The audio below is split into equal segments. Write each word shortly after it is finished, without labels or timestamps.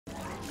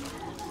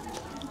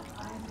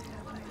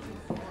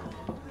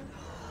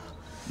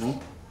No?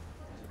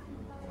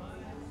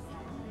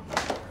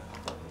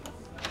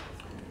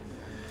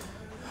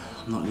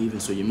 I'm not leaving,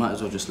 so you might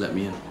as well just let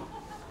me in.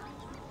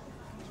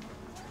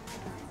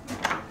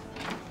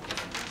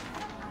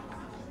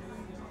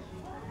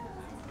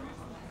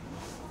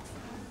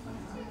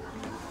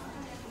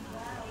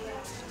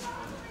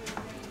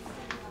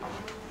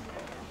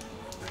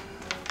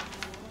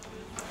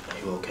 Are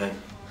you okay?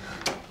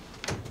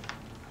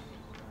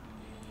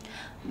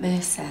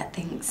 Mercer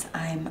thinks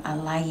I'm a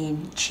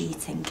lying,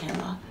 cheating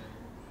killer.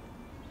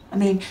 I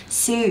mean,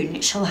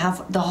 soon she'll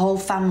have the whole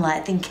family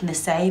thinking the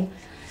same.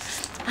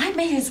 I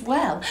may as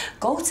well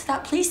go to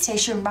that police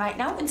station right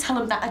now and tell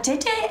them that I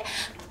did it.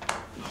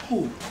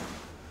 No.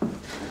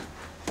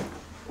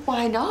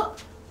 Why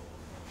not?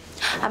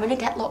 I'm gonna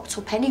get locked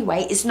up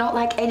anyway. It's not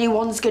like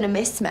anyone's gonna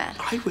miss me.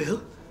 I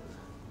will.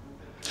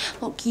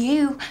 Look,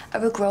 you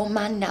are a grown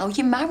man now.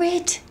 You're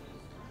married.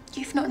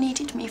 You've not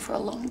needed me for a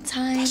long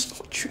time. That's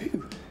not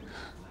true.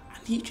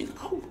 I need you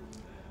now.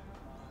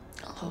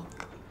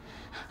 Look,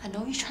 I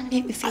know you're trying to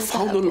make me feel better.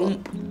 I found a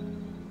lump.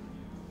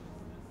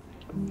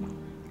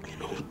 You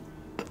know,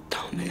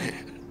 down there.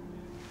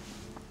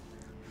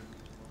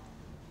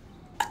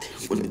 I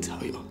didn't want to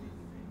tell you.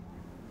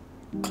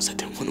 Because I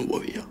didn't want to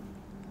worry you.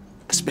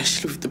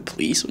 Especially with the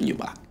police on your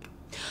back.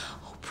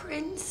 Oh,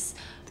 Prince.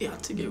 They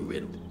had to get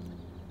rid of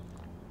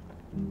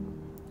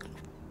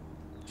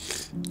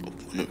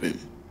one of them.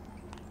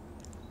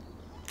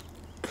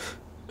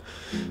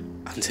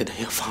 And today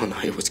I found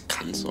out it was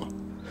cancer.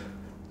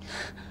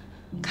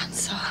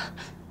 Cancer?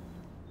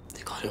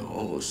 They got it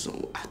all,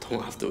 so I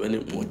don't have to do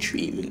any more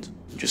treatment.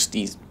 Just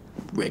these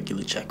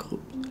regular checkups.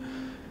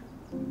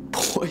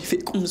 But what if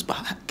it comes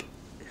back?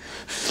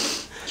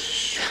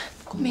 Shh.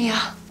 Come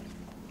here.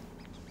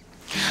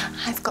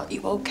 I've got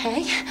you,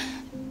 okay?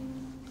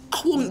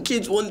 I want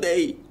kids one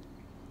day.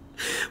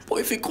 What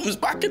if it comes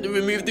back and they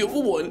remove the other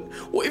one?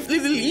 What if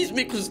Lily leaves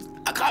me because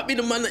I can't be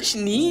the man that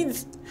she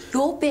needs?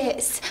 Your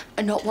bits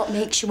are not what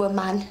makes you a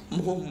man.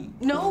 Mum.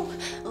 No,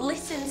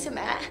 listen to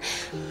me.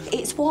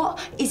 It's what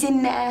is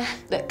in there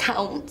that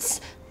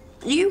counts.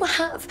 You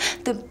have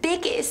the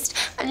biggest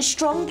and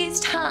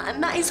strongest heart,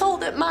 and that is all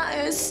that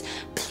matters.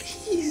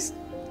 Please,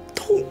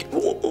 don't give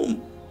up,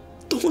 Mum.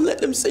 Don't let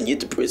them send you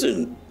to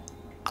prison.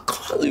 I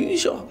can't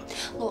lose you.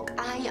 Look,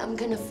 I am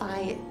gonna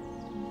fight.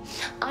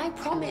 I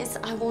promise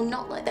I will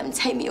not let them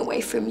take me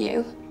away from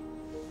you.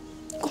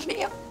 Come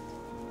here.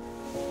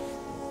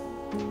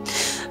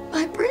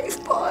 My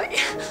brave boy.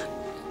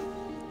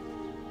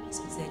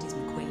 It's Mercedes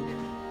McQueen.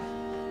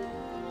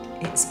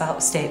 It's about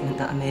a statement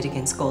that I made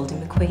against Goldie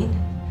McQueen.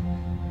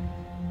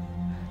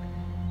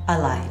 I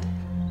lied.